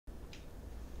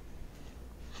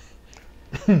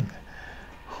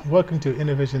Welcome to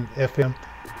Innovision FM.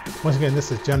 Once again,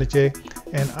 this is Johnnie J,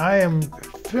 and I am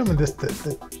filming this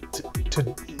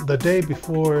the day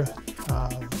before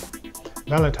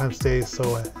Valentine's Day,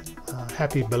 so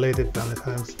happy belated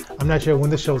Valentine's. I'm not sure when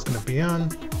this show is going to be on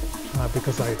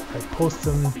because I post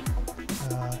them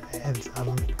and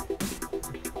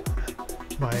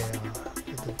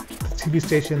the TV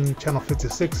station channel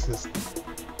 56 is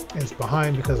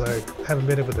behind because I haven't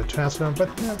been able to transfer them, but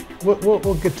yeah,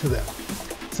 we'll get to that.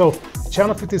 So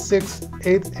channel 56,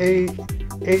 8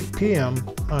 p.m.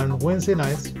 on Wednesday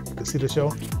nights, you can see the show.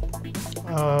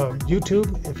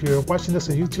 YouTube, if you're watching this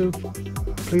on YouTube,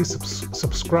 please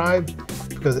subscribe,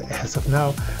 because as of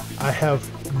now I have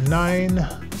 9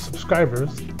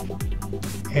 subscribers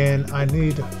and I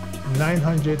need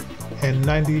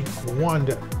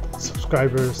 991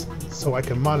 subscribers so I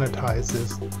can monetize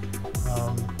this.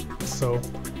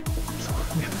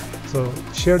 So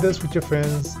share this with your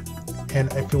friends,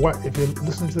 and if you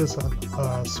listen to this on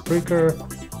Spreaker,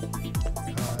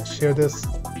 share this.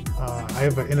 I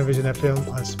have an Innovision FM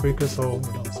on Spreaker, so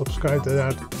subscribe to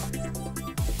that.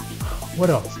 What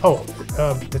else? Oh,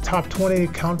 the top 20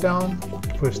 countdown,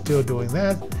 we're still doing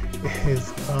that. It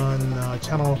is on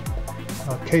channel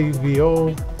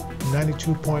KUVO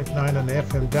 92.9 on the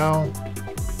FM dial.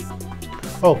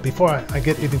 Oh, before I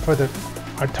get any further,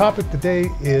 our topic today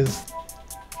is: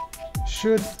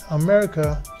 should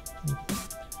America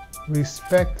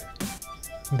respect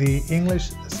the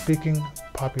English-speaking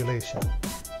population,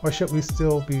 or should we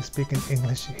still be speaking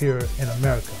English here in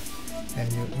America?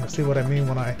 And you'll see what I mean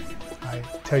when I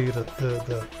tell you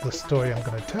the story I'm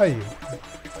going to tell you.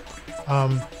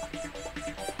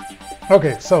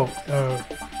 Okay, so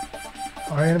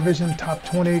our Innovision Top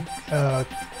 20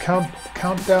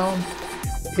 countdown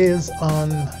is on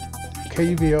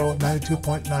KUVO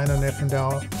 92.9 on FM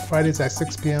dial, Fridays at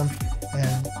 6 p.m.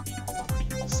 and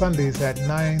Sundays at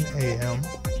 9 a.m.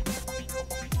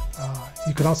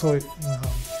 You can also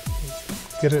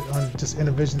get it on just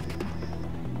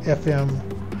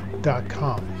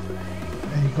InnovisionFM.com.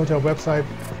 And you can go to our website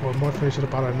for more information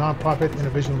about our nonprofit,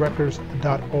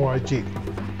 InnovisionRecords.org.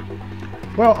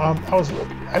 Well,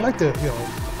 I like to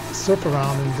surf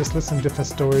around and just listen to different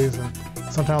stories, and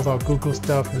sometimes I'll Google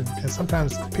stuff, and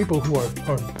sometimes people who are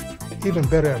even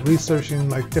better at researching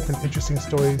like different interesting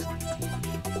stories,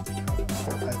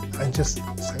 I just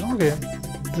say, okay,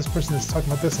 this person is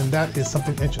talking about this, and that is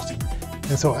something interesting.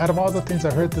 And so out of all the things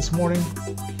I heard this morning,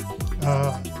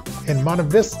 in Monte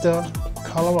Vista,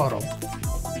 Colorado,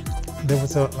 there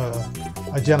was a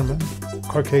gentleman,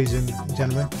 Caucasian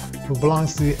gentleman, who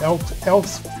belongs to the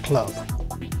Elks Club,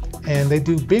 and they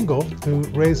do bingo to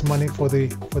raise money for the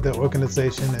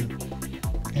organization, and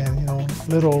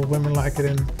little women like it,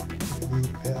 and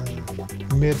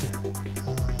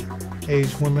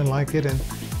mid-aged women like it, and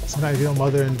sometimes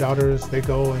mother and daughters, they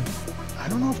go, and I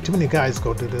don't know if too many guys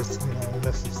go to this,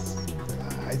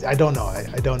 I don't know,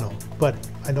 I don't know, but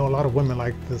I know a lot of women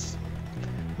like this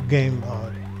game,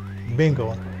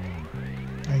 bingo,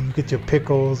 and you get your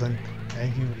pickles, and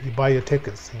you buy your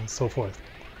tickets and so forth.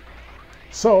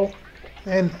 So,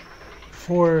 and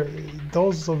for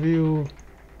those of you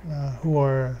who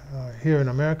are here in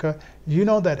America, you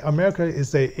know that America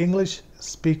is an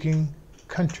English-speaking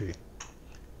country,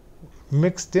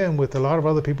 mixed in with a lot of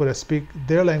other people that speak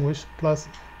their language plus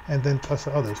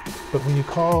others. But when you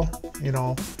call,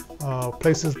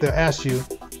 places, they'll ask you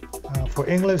for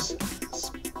English,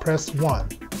 press 1.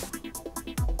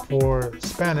 For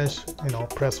Spanish,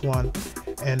 press 1.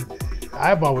 And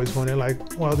I've always wondered,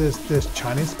 well, there's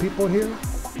Chinese people here,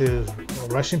 there's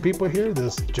Russian people here,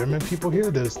 there's German people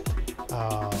here, there's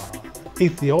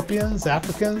Ethiopians,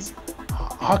 Africans.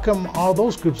 How come all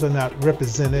those groups are not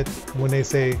represented when they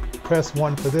say press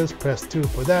 1 for this, press 2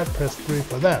 for that, press 3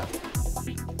 for that?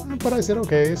 But I said,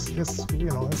 okay,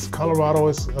 it's Colorado.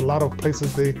 It's a lot of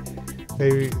places they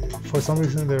for some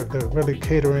reason they're really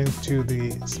catering to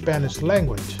the Spanish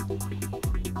language.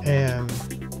 And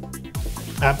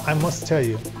I must tell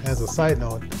you, as a side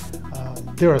note,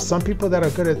 there are some people that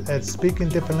are good at speaking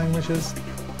different languages,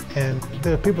 and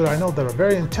there are people that I know that are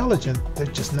very intelligent. They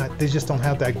just don't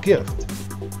have that gift.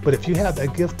 But if you have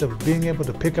that gift of being able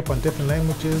to pick up on different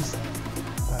languages,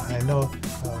 I know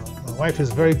my wife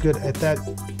is very good at that,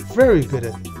 very good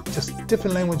at just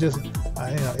different languages.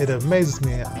 It amazes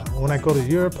me. When I go to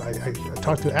Europe, I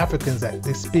talk to Africans that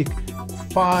they speak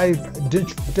 5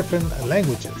 different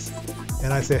languages.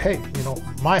 And I say, hey,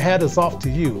 my hat is off to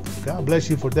you. God bless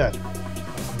you for that.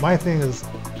 My thing is,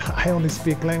 I only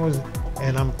speak language,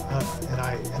 and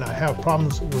I have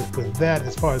problems with that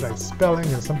as far as spelling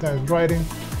and sometimes writing.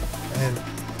 And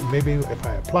maybe if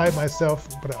I apply myself,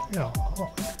 but you know,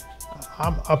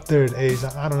 I'm up there in age.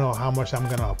 I don't know how much I'm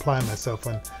going to apply myself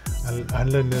when I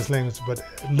learn this language, but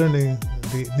learning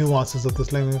the nuances of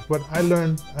this language. But I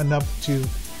learned enough to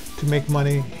make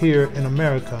money here in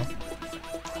America.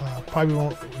 Probably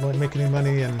won't make any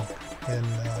money in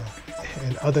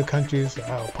other countries.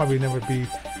 I'll probably never be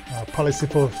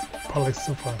participant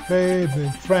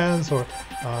in France or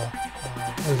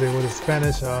what is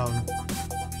Spanish?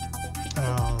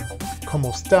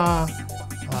 Como está?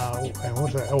 And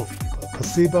what's that? Oh,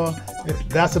 Casiba.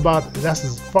 That's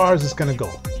as far as it's going to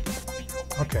go.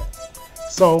 Okay.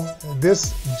 So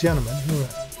this gentleman, who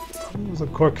was a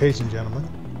Caucasian gentleman,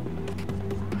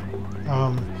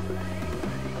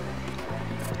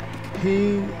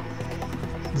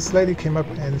 this lady came up,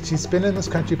 and she's been in this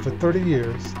country for 30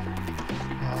 years,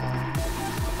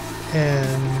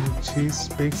 and she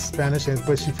speaks Spanish,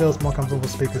 but she feels more comfortable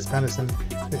speaking Spanish than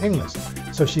English.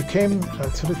 So she came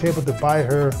to the table to buy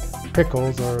her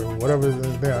pickles or whatever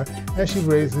they are, and she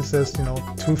raised, it says, you know,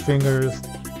 2 fingers,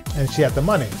 and she had the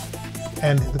money.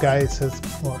 And the guy says,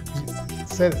 well,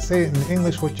 say in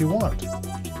English what you want.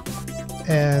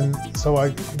 And so I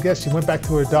guess she went back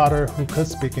to her daughter, who could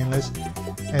speak English,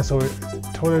 and so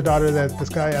told her daughter that this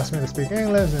guy asked me to speak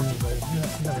English, and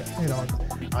you know,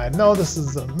 I know this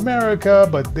is America,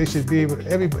 but they should be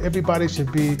everybody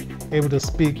should be able to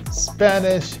speak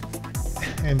Spanish.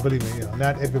 And believe me, you know,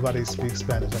 not everybody speaks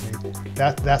Spanish. I mean,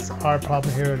 that's our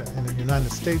problem here in the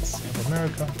United States of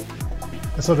America.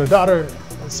 And so the daughter,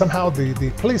 somehow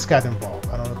the police got involved.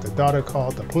 I don't know if the daughter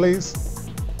called the police.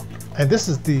 And this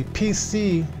is the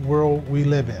PC world we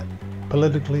live in,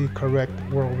 politically correct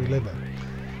world we live in.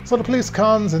 So the police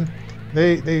comes and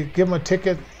they give them a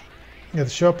ticket, you know, to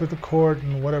show up at the court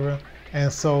and whatever.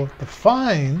 And so the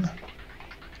fine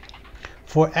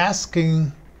for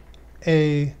asking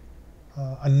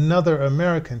another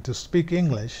American to speak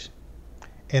English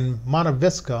in Monte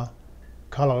Vista,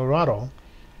 Colorado,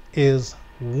 is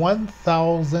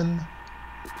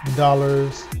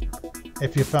 $1,000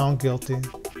 if you're found guilty,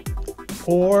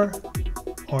 or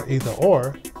either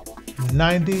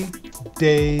 90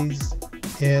 days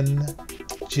in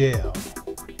jail.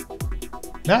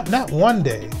 Not 1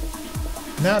 day,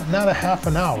 not a half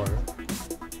an hour,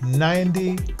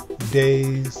 90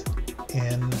 days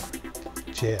in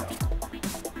jail.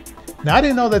 Now, I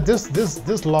didn't know that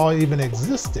this law even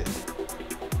existed,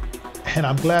 and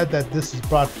I'm glad that this is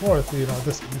brought forth. You know,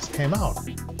 this came out,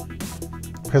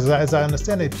 because as I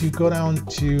understand it, if you go down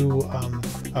to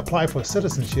apply for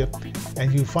citizenship,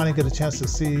 and you finally get a chance to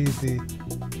see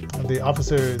the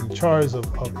officer in charge of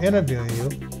interviewing you,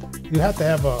 you have to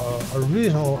have a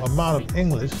reasonable amount of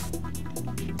English,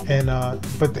 and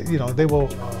but you know, they will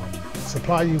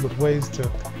supply you with ways to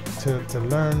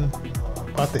learn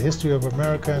about the history of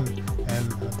America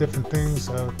and different things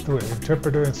through an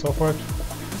interpreter and so forth.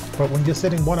 But when you're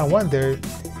sitting one-on-one there,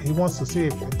 he wants to see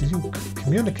if do you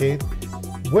communicate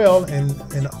well in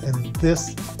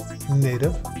this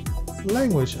native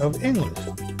language of English.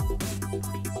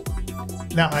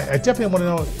 Now, I definitely want to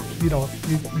know, you know,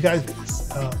 you guys,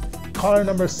 caller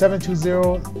number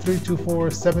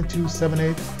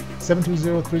 720-324-7278,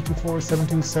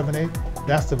 720-324-7278.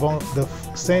 That's the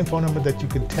same phone number that you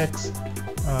can text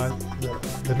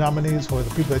the nominees or the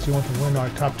people that you want to win our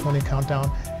top 20 countdown,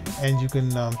 and you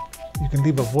can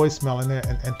leave a voicemail in there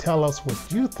and tell us what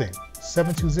you think.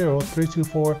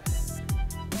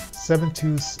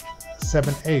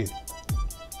 720-324-7278.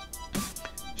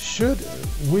 Should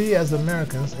we as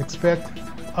Americans expect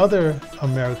other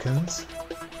Americans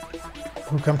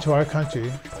who come to our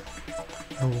country,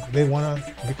 they want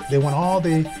all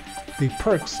the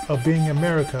perks of being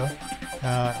America,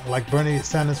 like Bernie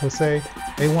Sanders would say,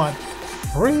 they want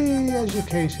free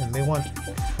education, they want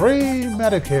free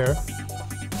Medicare.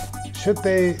 Should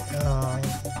they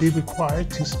be required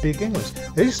to speak English?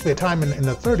 There used to be a time in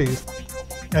the 30s,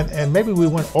 and maybe we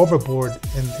went overboard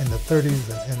in the 30s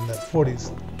and the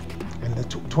 40s, in the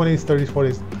 20s, 30s,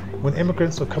 40s, when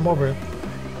immigrants would come over.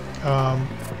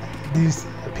 These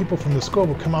people from the school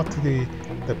would come out to the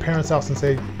parents' house and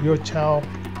say, your child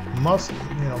must,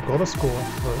 you know, go to school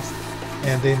first,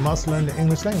 and they must learn the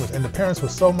English language. And the parents were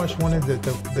so much wanting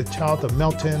the child to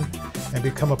melt in and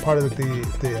become a part of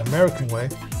the American way,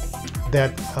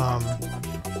 that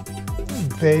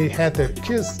they had their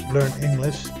kids learn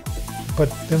English, but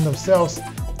then themselves,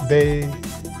 they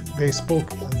spoke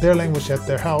their language at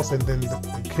their house, and then the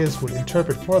kids would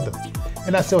interpret for them.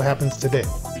 And that still happens today,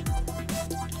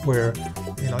 where,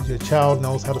 you know, your child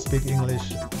knows how to speak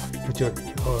English, but the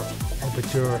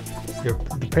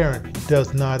parent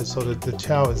does not, so that the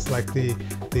child is like the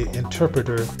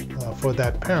interpreter for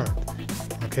that parent.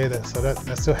 Okay, so that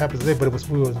still happens today, but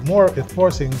we was more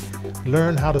enforcing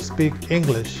learn how to speak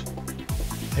English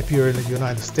if you're in the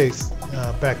United States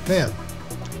back then.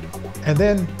 And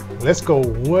then let's go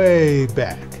way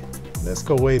back. Let's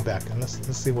go way back and let's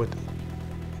see where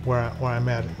I'm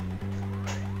at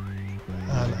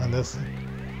on this.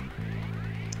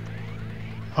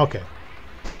 Okay.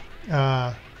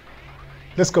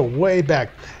 Let's go way back.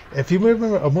 If you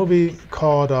remember a movie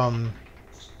called what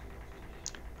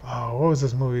was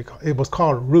this movie called? It was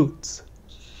called Roots,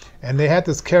 and they had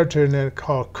this character in there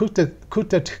called Kuta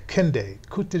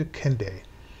Kinde,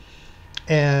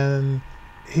 and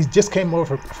he just came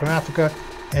over from Africa,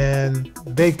 and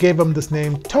they gave him this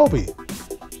name Toby,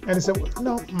 and he said,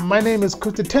 "No, my name is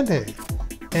Kuta Kinde,"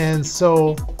 and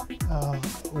so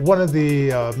one of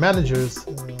the managers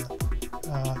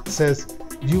says,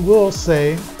 "You will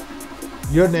say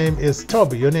your name is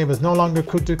Toby. Your name is no longer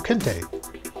Kuta Kinde."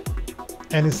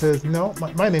 And he says, "No,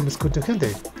 my name is Kuta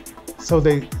Kinde." So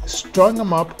they strung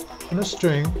him up on a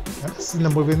string. This is in the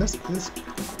movie, and this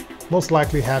most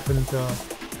likely happened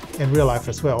in real life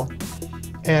as well.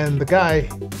 And the guy,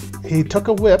 he took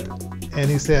a whip and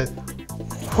he said,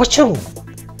 "Whatcho?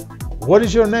 What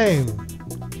is your name?"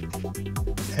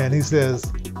 And he says,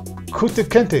 "Kuta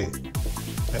Kinde."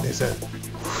 And he said,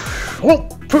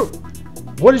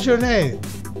 "What is your name?"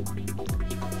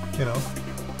 You know,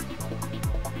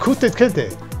 Kuta Kinde.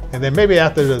 And then maybe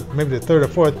after the third or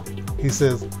fourth, he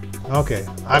says, "Okay,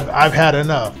 I've had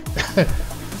enough.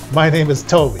 My name is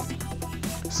Toby."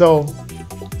 So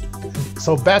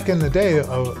back in the day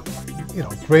of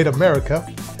Great America,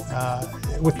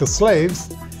 with the slaves,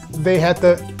 they had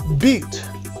to beat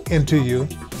into you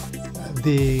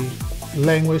the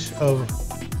language of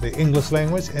the English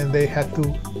language, and they had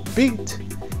to beat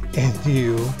into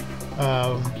you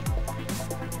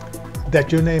that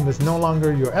your name is no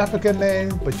longer your African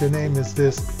name, but your name is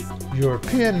this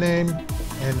European name,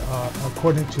 and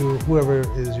according to whoever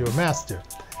is your master.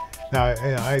 Now,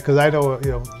 because I know,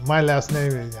 my last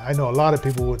name, I know a lot of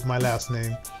people with my last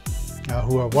name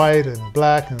who are white and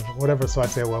black and whatever, so I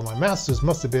say, well, my masters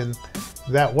must have been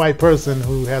that white person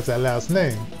who has that last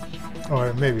name,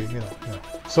 or maybe,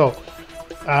 So,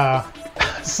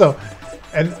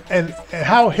 and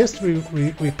how history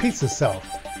repeats itself.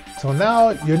 So now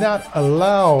you're not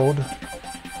allowed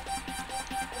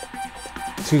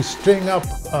to string up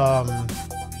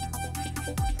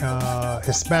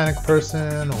Hispanic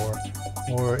person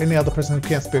or any other person who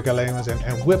can't speak a language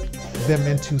and whip them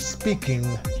into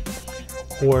speaking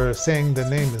or saying the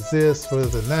name is this rather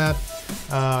than that.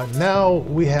 Now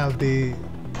we have the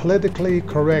politically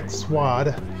correct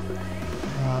squad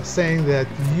saying that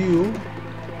you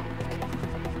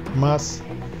must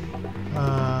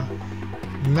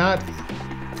not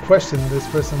question this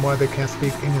person why they can't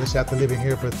speak English after living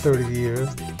here for 30 years.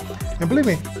 And believe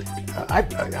me, I've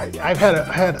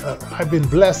been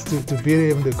blessed to be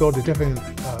able to go to different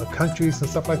countries and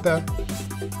stuff like that.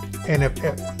 And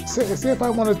say if I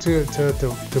wanted to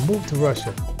move to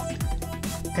Russia,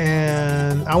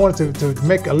 and I wanted to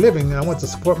make a living, and I wanted to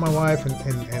support my wife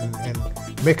and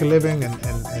make a living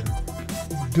and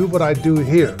do what I do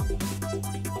here.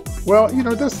 Well,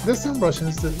 there's some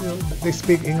Russians that they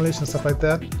speak English and stuff like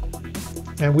that,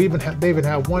 and they even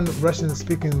have one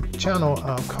Russian-speaking channel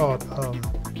called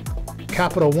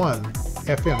Capital One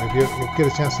FM. If you get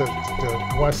a chance to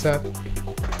watch that,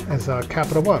 it's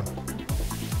Capital One.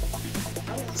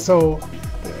 So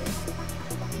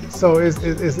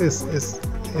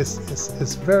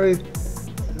it's very,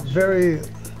 very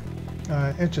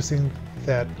interesting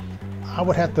that I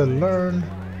would have to learn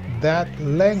that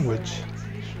language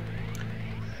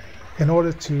in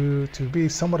order to be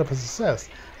somewhat of a success.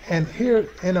 And here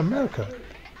in America,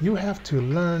 you have to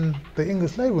learn the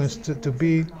English language to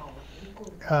be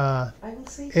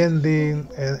in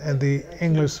the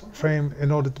English frame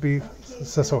in order to be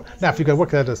successful. Now, if you can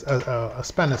work at a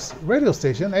Spanish radio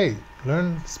station, hey,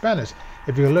 learn Spanish.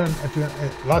 If you're in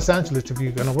Los Angeles, if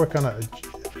you're going to work on a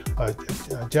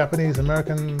Japanese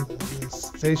American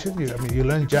station, you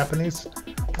learn Japanese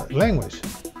language.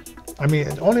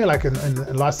 Only like in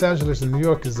Los Angeles and New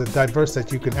York is it diverse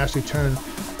that you can actually turn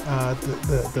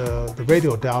the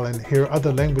radio dial and hear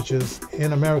other languages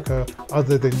in America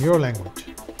other than your language.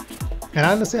 And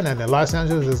I understand that in Los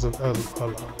Angeles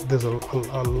there's a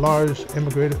large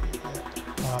immigrant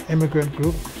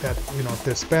group that if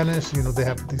they're Spanish, they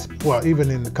have these. Well,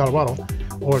 even in Colorado,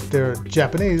 or if they're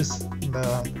Japanese,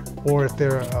 or if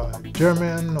they're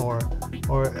German, or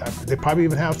they probably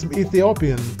even have some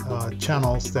Ethiopian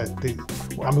channels that they.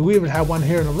 We even have one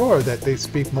here in Aurora that they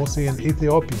speak mostly in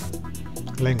Ethiopian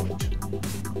language.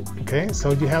 Okay,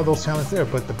 so you have those challenges there,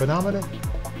 but the predominant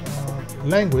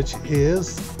language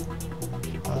is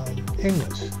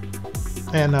English.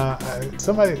 And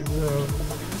somebody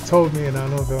told me, and I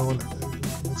don't know if I want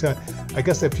to, I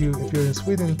guess if you're in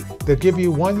Sweden, they'll give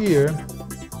you 1 year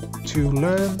to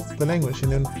learn the language,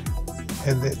 and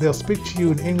they'll speak to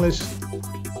you in English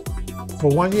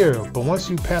for 1 year. But once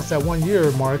you pass that 1 year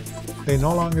mark, they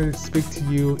no longer speak to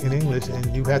you in English,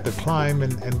 and you have to climb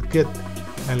and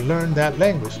learn that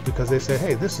language, because they say,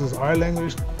 hey, this is our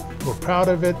language, we're proud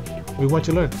of it, we want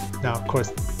you to learn. Now, of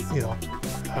course, you know,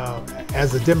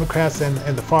 as the Democrats and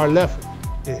the far left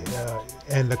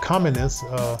and the communist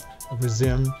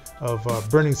regime of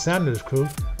Bernie Sanders' crew,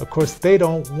 of course, they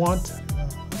don't want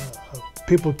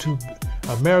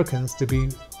Americans to be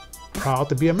proud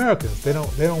to be Americans. They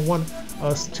don't want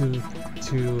us to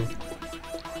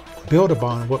build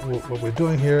upon what we're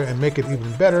doing here and make it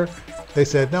even better. They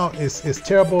said, no, it's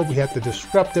terrible. We have to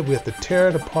disrupt it. We have to tear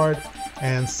it apart.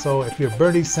 And so if you're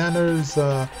Bernie Sanders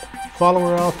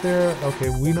follower out there, okay,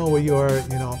 we know where you are.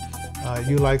 You know,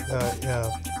 you like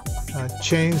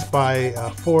change by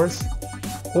force,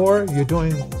 or you're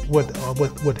doing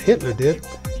what Hitler did.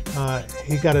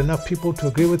 He got enough people to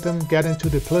agree with him, got into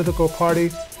the political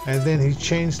party, and then he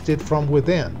changed it from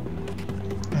within.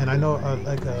 And I know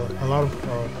like a lot of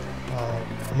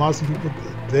Muslim people,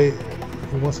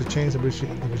 who wants to change the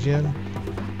regime,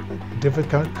 different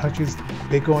countries,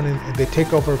 they go in and they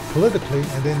take over politically,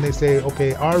 and then they say,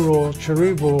 okay, our rule,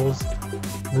 Sharia rules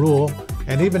rule.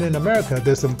 And even in America,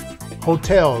 there's some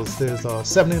hotels, there's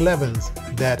 7-Elevens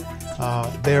that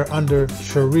they're under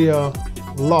Sharia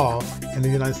law in the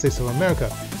United States of America,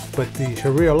 but the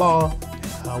Sharia law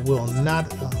will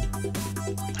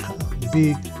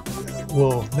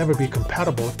never be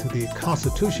compatible to the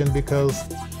Constitution, because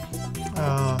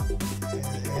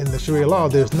in the Sharia law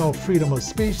there's no freedom of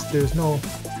speech, there's no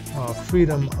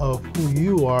freedom of who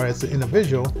you are as an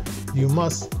individual. You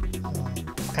must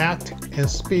act and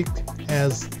speak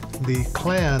as the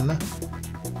clan,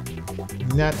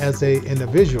 not as a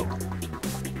individual.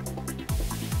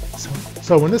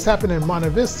 So when this happened in Monte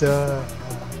Vista,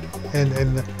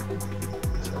 and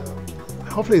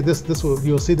hopefully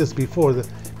you'll see this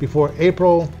before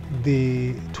April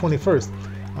the 21st.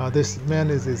 This man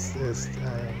is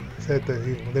said that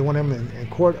they want him in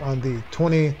court on the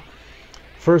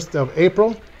 21st of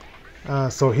April.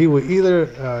 So he will either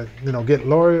get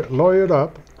lawyered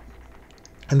up,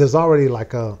 and there's already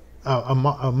like a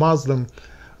Muslim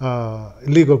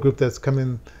legal group that's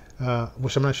coming,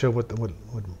 which I'm not sure what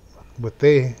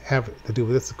they have to do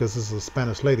with this, because this is a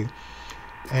Spanish lady,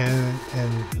 and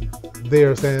they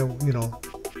are saying,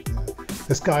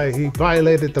 this guy, he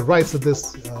violated the rights of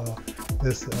this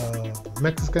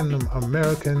Mexican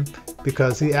American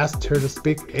because he asked her to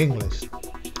speak English.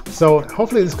 So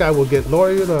hopefully this guy will get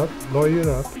lawyered up,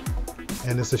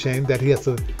 and it's a shame that he has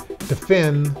to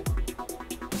defend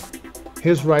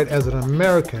his right as an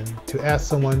American to ask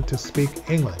someone to speak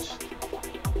English,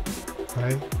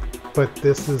 right? But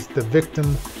this is the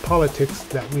victim politics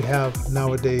that we have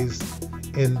nowadays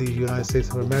in the United States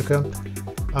of America.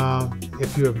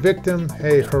 If you're a victim,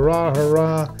 hey, hurrah,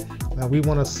 hurrah. We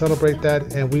want to celebrate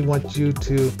that, and we want you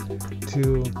to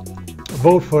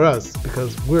vote for us,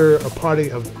 because we're a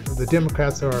party of, the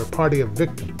Democrats are a party of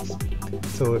victims.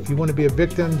 So if you want to be a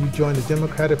victim, you join the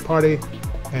Democratic Party,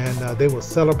 and they will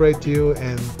celebrate you.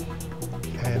 And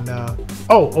I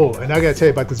gotta tell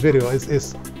you about this video.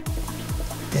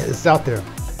 It's out there.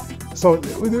 So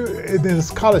in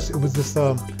this college, it was this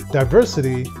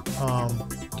diversity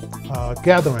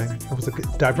gathering. It was a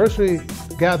diversity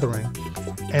gathering,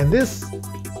 and this,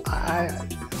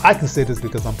 I can say this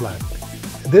because I'm black.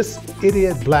 This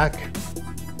idiot black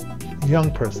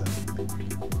young person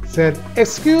said,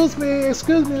 "Excuse me,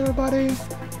 everybody.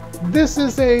 This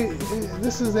is a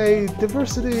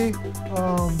diversity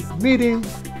meeting,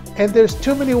 and there's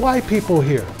too many white people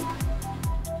here."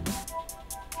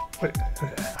 But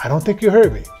I don't think you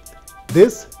heard me.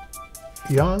 This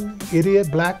young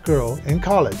idiot black girl in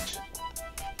college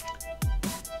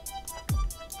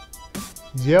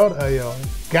yelled,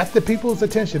 got the people's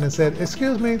attention and said,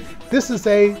 "Excuse me, this is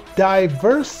a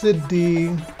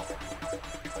diversity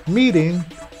meeting,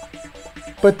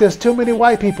 but there's too many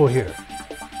white people here."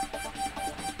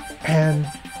 And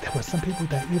there were some people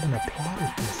that even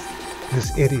applauded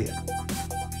this idiot.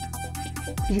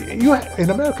 In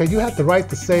America, you have the right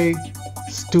to say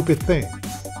stupid things.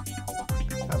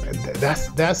 I mean,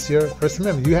 that's your First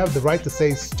Amendment. You have the right to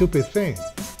say stupid things.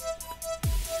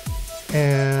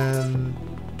 And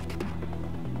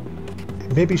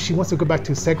maybe she wants to go back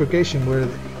to segregation,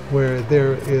 where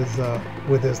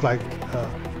there's like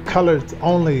colored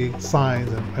only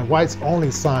signs and whites only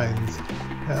signs.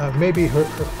 Maybe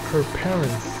her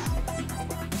parents,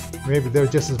 maybe they're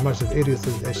just as much of idiots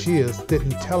as she is,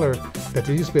 didn't tell her that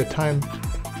there used to be a time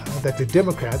that the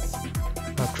Democrats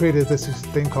created this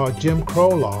thing called Jim Crow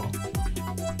law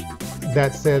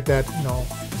that said that, you know,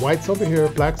 whites over here,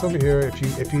 blacks over here,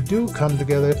 if you do come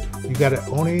together, you gotta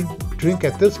only drink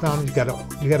at this fountain, you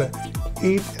gotta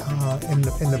eat in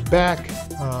the back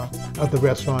of the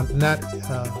restaurant, not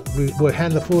we'll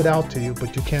hand the food out to you,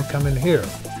 but you can't come in here.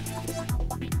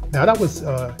 Now that was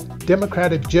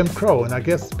Democratic Jim Crow, and I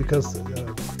guess because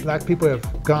black people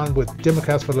have gone with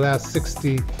Democrats for the last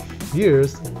 60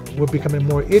 years, we're becoming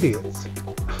more idiots.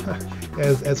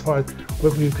 as far as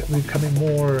we're becoming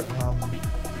more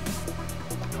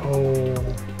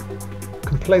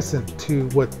complacent to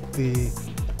what the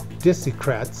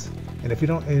Dixiecrats, and if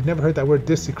you've never heard that word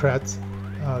Dixiecrats,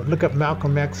 look up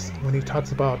Malcolm X when he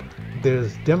talks about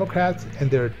there's Democrats and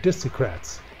there are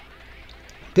Dixiecrats.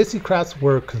 Dixiecrats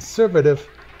were conservative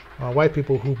white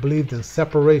people who believed in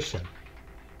separation.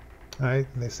 Right?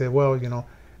 And they say, well, you know,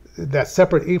 that's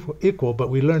separate equal, but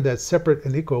we learned that separate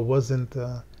and equal wasn't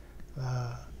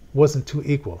too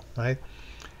equal, right?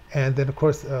 And then of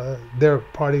course their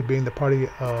party being the party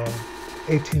of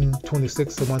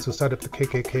 1826, the ones who started the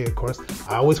KKK, of course.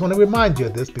 I always want to remind you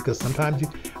of this because sometimes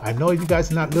I know you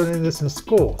guys are not learning this in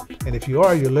school, and if you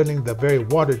are, you're learning the very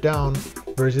watered down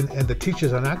version, and the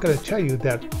teachers are not going to tell you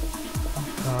that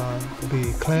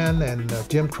the Klan and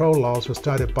Jim Crow laws were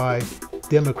started by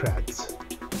Democrats.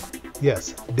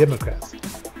 Yes, Democrats.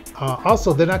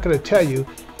 Also, they're not going to tell you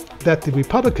that the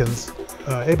Republicans,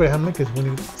 Abraham Lincoln,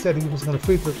 when he said he was going to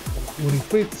when he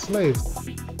freed the slaves,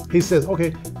 he says,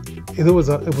 okay, it was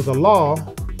a law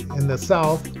in the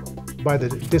South by the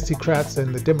Dixiecrats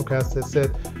and the Democrats that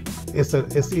said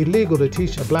it's illegal to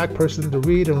teach a black person to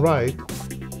read and write,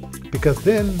 because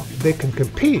then they can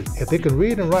compete. If they can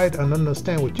read and write and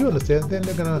understand what you understand, then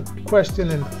they're going to question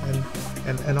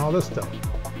and all this stuff,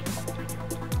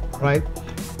 right?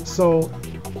 So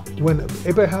when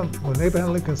Abraham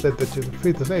Lincoln said that you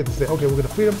free the slaves, they said, okay, we're going to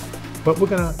free them, but we're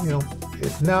going to, you know,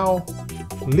 it's now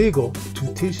legal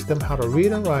to teach them how to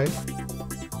read and write,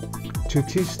 to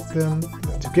teach them,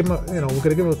 to give them, you know, we're going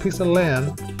to give them a piece of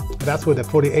land. That's where the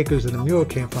 40 acres and the mule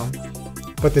came from.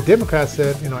 But the Democrats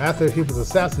said, you know, after he was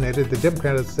assassinated, the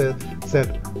Democrats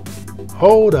said,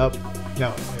 hold up.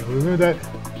 Now, remember that?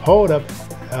 Hold up.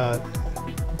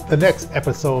 The next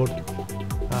episode,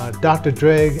 Dr.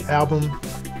 Dre album.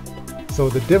 So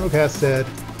the Democrats said,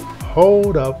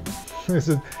 hold up.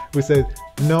 We said,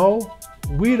 no,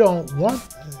 we don't want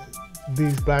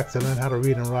these blacks to learn how to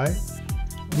read and write.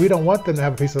 We don't want them to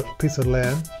have a piece of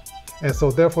land. And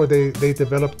so therefore they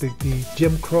developed the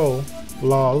Jim Crow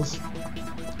laws,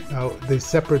 the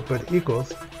separate but equal.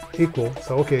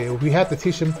 So okay, if we have to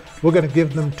teach them, we're going to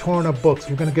give them torn up books.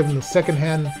 We're going to give them the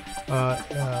secondhand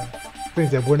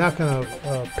things that we're not going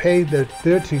to pay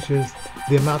their teachers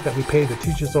the amount that we pay the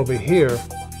teachers over here.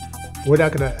 We're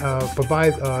not going to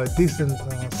provide decent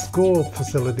school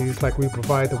facilities like we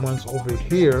provide the ones over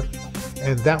here.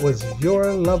 And that was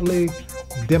your lovely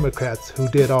Democrats who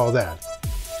did all that.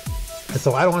 And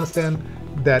so I don't understand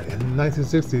that in the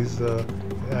 1960s,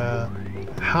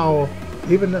 how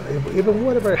even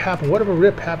whatever happened, whatever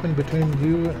rip happened between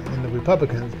you and the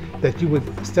Republicans, that you would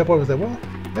step over and say, well,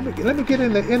 let me get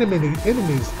in the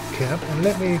enemy's camp and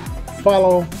let me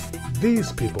follow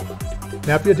these people.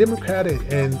 Now, if you're a Democrat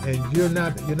and you're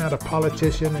not a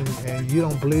politician and you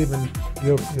don't believe in,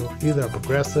 you're either a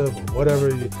progressive or whatever,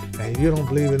 and you don't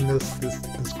believe in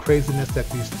this craziness that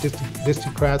these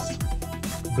Dixiecrats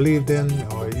believed in,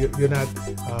 or you're not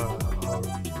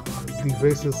these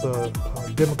racist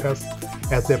Democrats,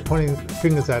 as they're pointing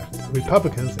fingers at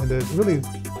Republicans, and they're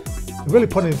really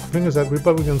pointing fingers at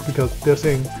Republicans because they're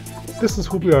saying this is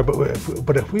who we are.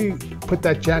 But if we put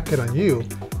that jacket on you,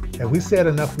 and we say it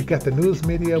enough, we got the news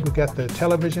media, we got the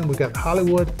television, we got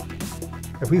Hollywood.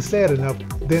 If we say it enough,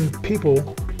 then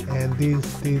people and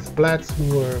these blacks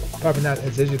who are probably not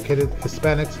as educated,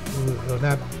 Hispanics who are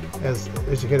not as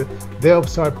educated, they'll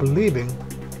start believing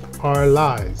our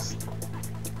lies.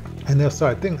 And they'll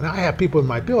start thinking. And I have people in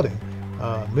my building,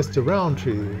 Mr.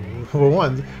 Roundtree, for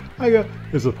one,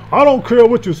 he says, I don't care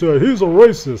what you say, he's a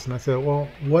racist. And I said, well,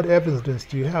 what evidence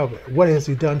do you have? What has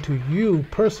he done to you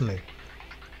personally?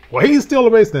 Well, he's still a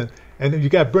racist. And then you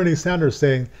got Bernie Sanders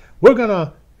saying,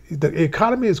 the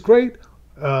economy is great,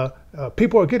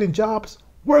 people are getting jobs,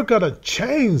 we're gonna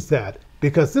change that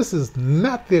because this is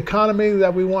not the economy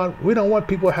that we want. We don't want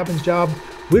people having jobs.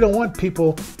 We don't want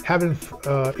people having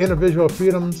individual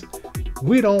freedoms.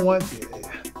 We don't want,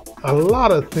 a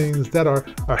lot of things that are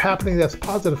happening that's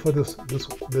positive for this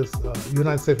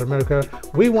United States of America.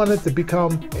 We want it to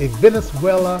become a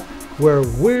Venezuela where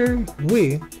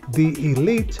we, the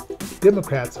elite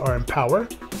Democrats, are in power,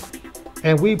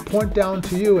 and we point down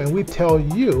to you and we tell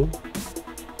you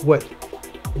what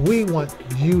we want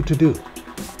you to do.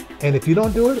 And if you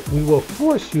don't do it, we will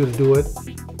force you to do it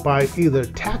by either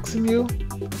taxing you,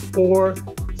 or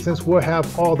since we'll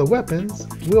have all the weapons,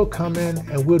 we'll come in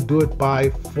and we'll do it by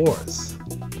force.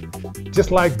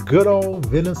 Just like good old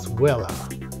Venezuela,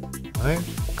 right?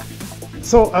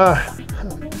 So I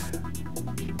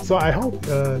hope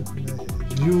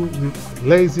you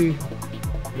lazy,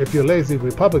 if you're lazy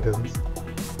Republicans,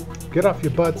 get off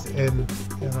your butts and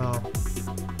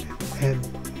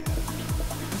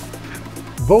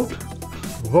vote,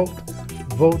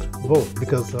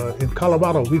 because in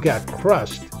Colorado we got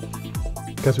crushed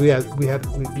because we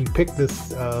picked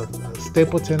this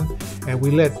Stapleton, and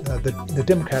we let the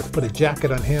Democrats put a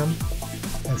jacket on him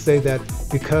and say that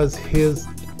because his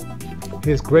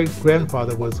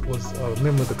great-grandfather was a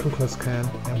member of the Ku Klux Klan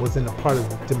and was in a part of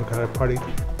the Democratic Party,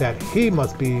 that he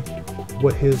must be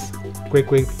what his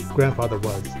great-grandfather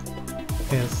was.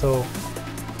 And so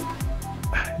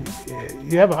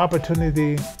you have an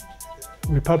opportunity,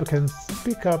 Republicans,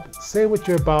 speak up, say what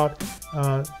you're about,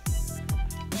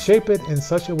 shape it in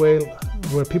such a way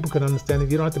where people can understand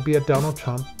it. You don't have to be a Donald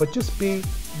Trump, but just be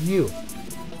you,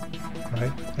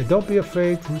 right? And don't be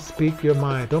afraid to speak your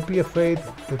mind. Don't be afraid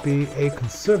to be a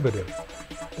conservative.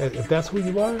 If that's who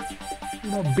you are,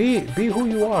 be who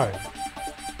you are,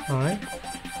 all right?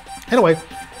 Anyway,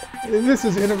 this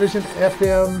is Intervision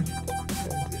FM.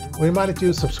 We reminded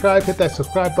you, subscribe, hit that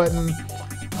subscribe button,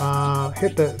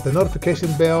 hit the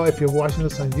notification bell if you're watching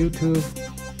this on YouTube,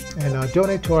 and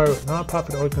donate to our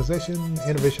nonprofit organization,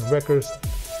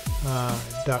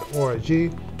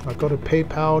 IntervisionRecords.org, or go to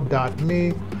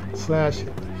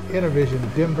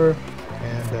paypal.me/IntervisionDenver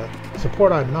and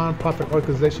support our nonprofit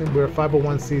organization. We're a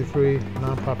 501c3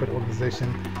 nonprofit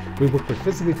organization. We work with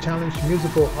physically challenged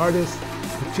musical artists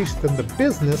to teach them the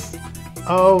business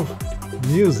of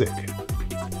music.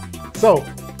 So,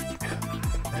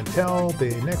 until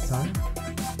the next time,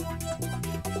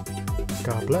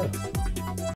 God bless.